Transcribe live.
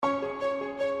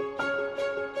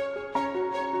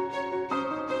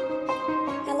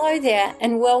Hello there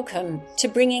and welcome to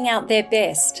Bringing Out Their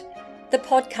Best, the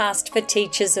podcast for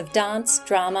teachers of dance,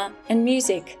 drama and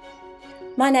music.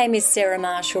 My name is Sarah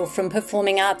Marshall from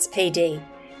Performing Arts PD.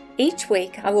 Each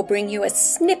week I will bring you a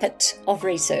snippet of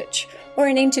research or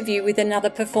an interview with another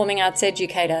performing arts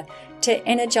educator to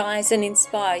energise and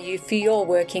inspire you for your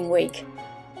working week.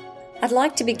 I'd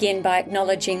like to begin by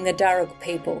acknowledging the Darug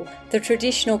people, the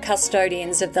traditional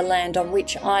custodians of the land on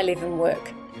which I live and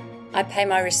work. I pay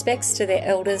my respects to their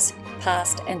elders,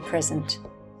 past and present.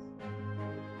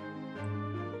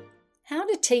 How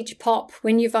to teach pop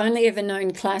when you've only ever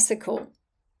known classical?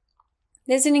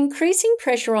 There's an increasing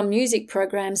pressure on music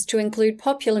programs to include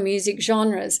popular music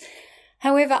genres.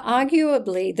 However,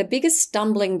 arguably the biggest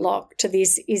stumbling block to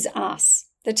this is us,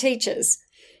 the teachers.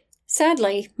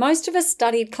 Sadly, most of us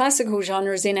studied classical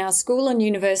genres in our school and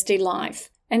university life,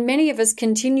 and many of us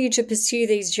continue to pursue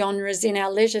these genres in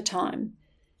our leisure time.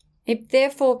 It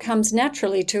therefore comes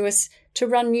naturally to us to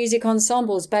run music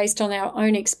ensembles based on our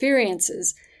own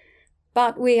experiences,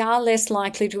 but we are less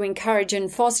likely to encourage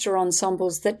and foster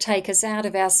ensembles that take us out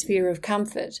of our sphere of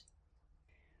comfort.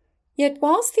 Yet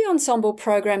whilst the ensemble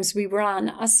programs we run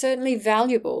are certainly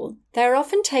valuable, they are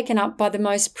often taken up by the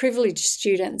most privileged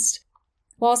students,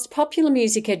 whilst popular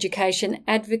music education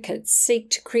advocates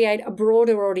seek to create a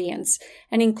broader audience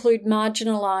and include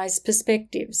marginalised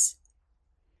perspectives.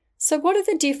 So what are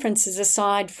the differences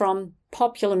aside from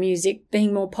popular music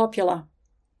being more popular?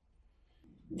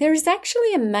 There is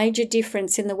actually a major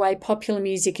difference in the way popular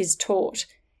music is taught.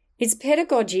 Its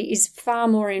pedagogy is far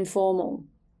more informal.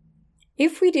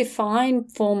 If we define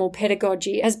formal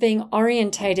pedagogy as being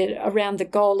orientated around the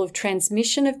goal of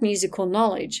transmission of musical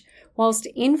knowledge, whilst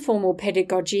informal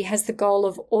pedagogy has the goal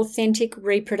of authentic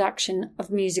reproduction of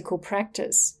musical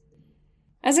practice.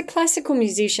 As a classical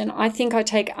musician, I think I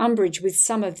take umbrage with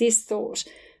some of this thought,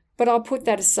 but I'll put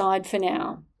that aside for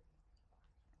now.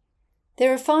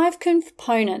 There are 5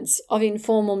 components of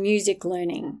informal music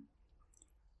learning.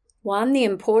 1. The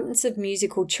importance of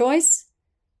musical choice.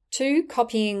 2.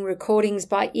 Copying recordings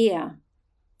by ear.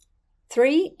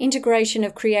 3. Integration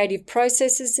of creative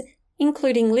processes,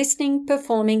 including listening,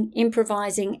 performing,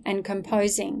 improvising, and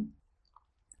composing.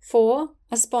 4.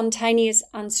 A spontaneous,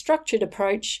 unstructured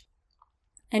approach.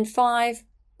 And 5,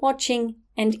 watching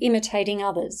and imitating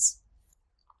others.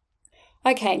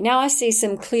 Okay, now I see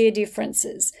some clear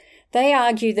differences. They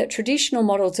argue that traditional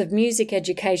models of music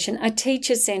education are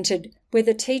teacher-centred, where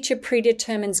the teacher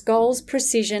predetermines goals,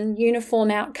 precision,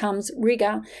 uniform outcomes,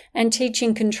 rigour, and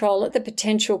teaching control at the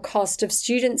potential cost of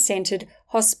student-centred,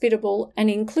 hospitable and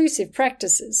inclusive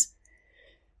practices.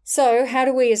 So, how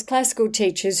do we as classical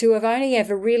teachers who have only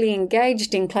ever really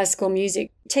engaged in classical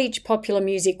music teach popular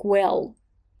music well?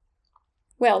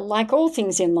 Well, like all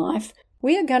things in life,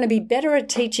 we are going to be better at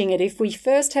teaching it if we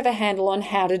first have a handle on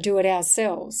how to do it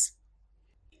ourselves.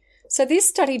 So this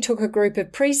study took a group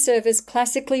of pre-service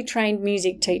classically trained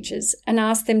music teachers and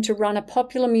asked them to run a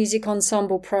popular music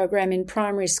ensemble program in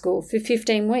primary school for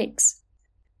 15 weeks.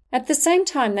 At the same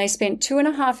time, they spent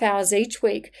 2.5 hours each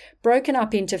week broken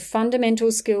up into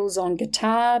fundamental skills on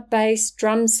guitar, bass,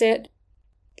 drum set,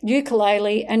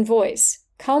 ukulele and voice,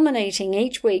 culminating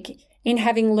each week in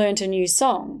having learnt a new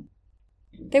song.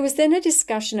 There was then a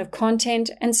discussion of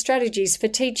content and strategies for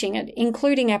teaching it,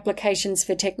 including applications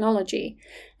for technology,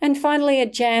 and finally a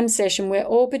jam session where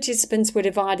all participants were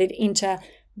divided into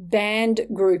band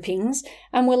groupings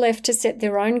and were left to set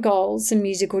their own goals and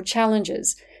musical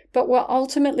challenges, but were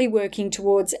ultimately working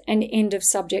towards an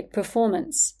end-of-subject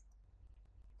performance.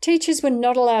 Teachers were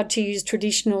not allowed to use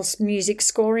traditional music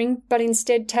scoring, but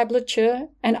instead tablature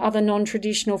and other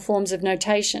non-traditional forms of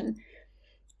notation,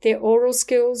 their oral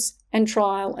skills and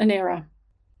trial and error.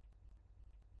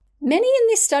 Many in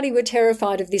this study were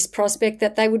terrified of this prospect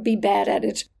that they would be bad at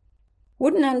it,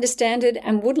 wouldn't understand it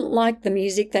and wouldn't like the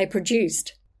music they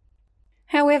produced.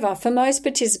 However, for most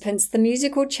participants, the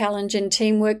musical challenge and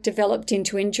teamwork developed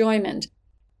into enjoyment.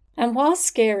 And while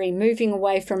scary, moving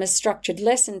away from a structured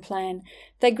lesson plan,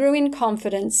 they grew in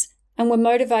confidence and were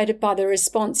motivated by the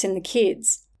response in the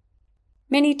kids.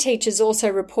 Many teachers also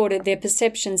reported their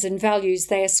perceptions and values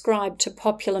they ascribed to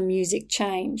popular music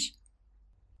change.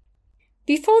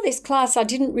 Before this class, I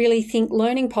didn't really think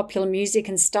learning popular music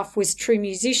and stuff was true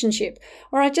musicianship,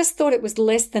 or I just thought it was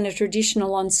less than a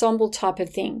traditional ensemble type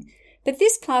of thing. But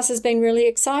this class has been really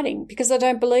exciting because I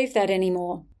don't believe that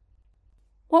anymore.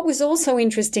 What was also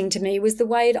interesting to me was the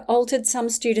way it altered some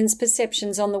students'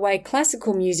 perceptions on the way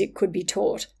classical music could be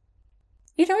taught.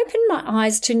 It opened my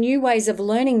eyes to new ways of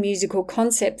learning musical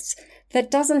concepts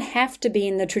that doesn't have to be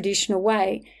in the traditional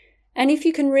way, And if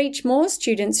you can reach more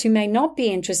students who may not be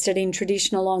interested in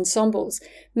traditional ensembles,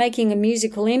 making a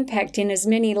musical impact in as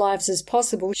many lives as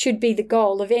possible should be the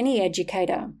goal of any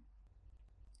educator.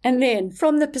 And then,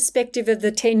 from the perspective of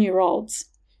the 10-year-olds,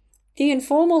 the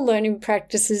informal learning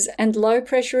practices and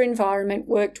low-pressure environment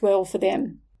worked well for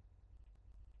them.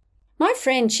 My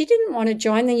friend, she didn't want to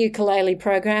join the ukulele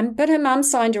program, but her mum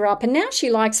signed her up and now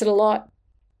she likes it a lot.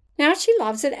 Now she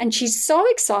loves it and she's so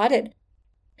excited.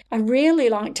 I really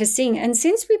like to sing, and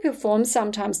since we perform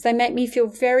sometimes, they make me feel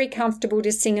very comfortable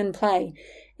to sing and play.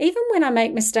 Even when I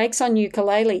make mistakes on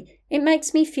ukulele, it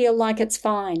makes me feel like it's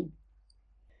fine.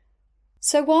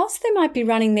 So whilst they might be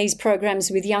running these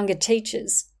programs with younger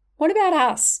teachers, what about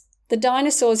us, the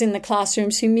dinosaurs in the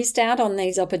classrooms who missed out on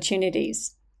these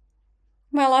opportunities?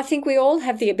 Well, I think we all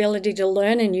have the ability to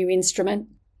learn a new instrument.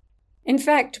 In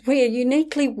fact, we are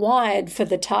uniquely wired for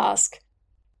the task.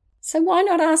 So why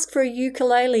not ask for a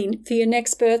ukulele for your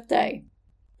next birthday?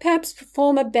 Perhaps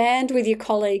form a band with your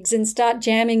colleagues and start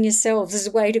jamming yourselves as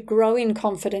a way to grow in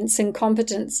confidence and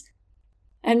competence.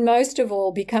 And most of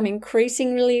all, become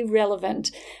increasingly relevant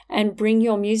and bring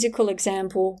your musical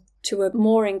example to a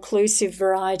more inclusive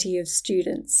variety of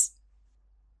students.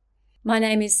 My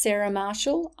name is Sarah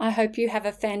Marshall. I hope you have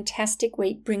a fantastic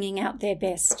week bringing out their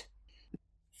best.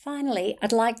 Finally,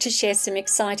 I'd like to share some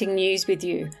exciting news with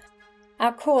you.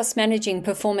 Our course, Managing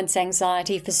Performance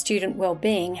Anxiety for Student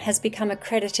Wellbeing, has become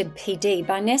accredited PD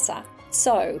by NESA.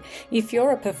 So, if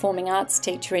you're a performing arts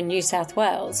teacher in New South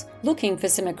Wales looking for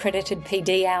some accredited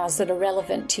PD hours that are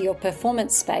relevant to your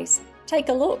performance space, take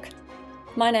a look.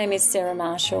 My name is Sarah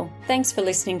Marshall. Thanks for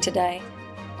listening today.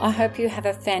 I hope you have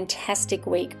a fantastic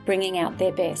week bringing out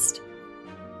their best.